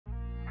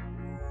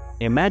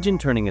Imagine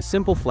turning a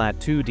simple flat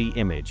 2D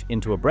image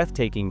into a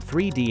breathtaking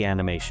 3D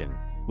animation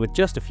with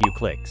just a few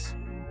clicks.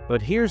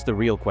 But here's the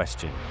real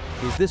question.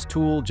 Is this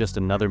tool just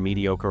another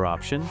mediocre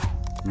option?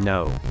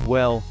 No.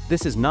 Well,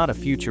 this is not a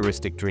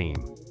futuristic dream.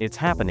 It's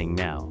happening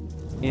now.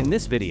 In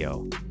this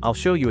video, I'll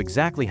show you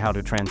exactly how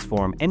to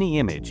transform any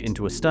image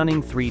into a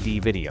stunning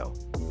 3D video.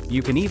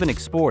 You can even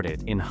export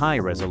it in high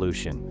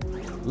resolution.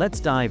 Let's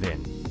dive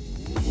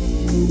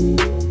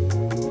in.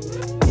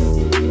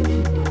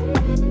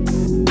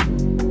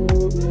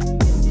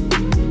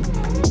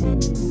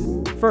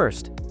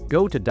 First,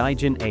 go to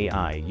Daigen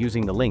AI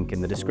using the link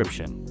in the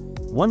description.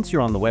 Once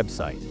you're on the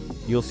website,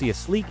 you'll see a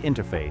sleek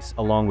interface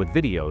along with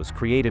videos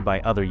created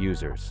by other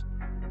users.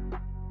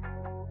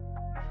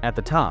 At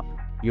the top,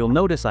 you'll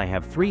notice I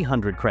have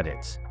 300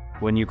 credits.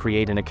 When you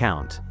create an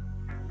account,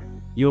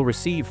 you'll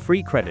receive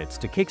free credits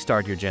to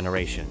kickstart your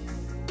generation.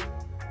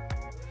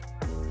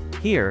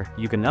 Here,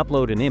 you can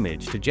upload an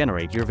image to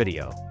generate your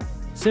video.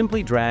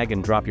 Simply drag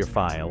and drop your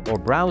file or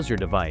browse your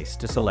device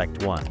to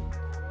select one.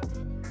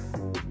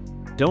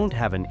 Don't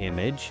have an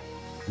image?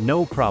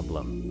 No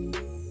problem.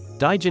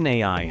 Daigen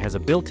AI has a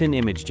built-in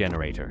image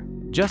generator.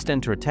 Just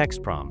enter a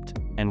text prompt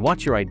and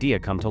watch your idea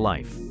come to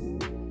life.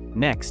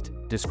 Next,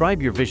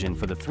 describe your vision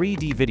for the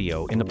 3D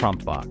video in the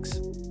prompt box.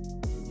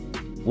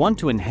 Want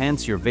to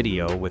enhance your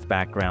video with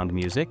background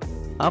music?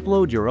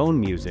 Upload your own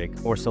music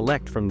or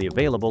select from the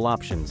available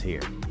options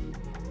here.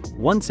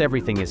 Once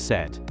everything is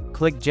set,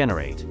 click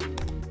Generate,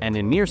 and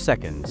in mere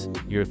seconds,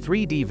 your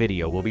 3D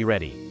video will be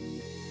ready.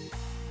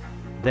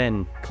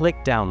 Then, click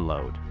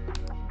Download.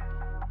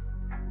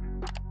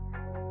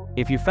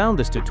 If you found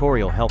this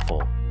tutorial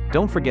helpful,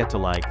 don't forget to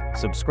like,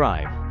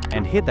 subscribe,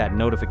 and hit that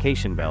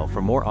notification bell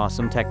for more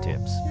awesome tech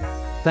tips.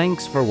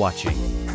 Thanks for watching.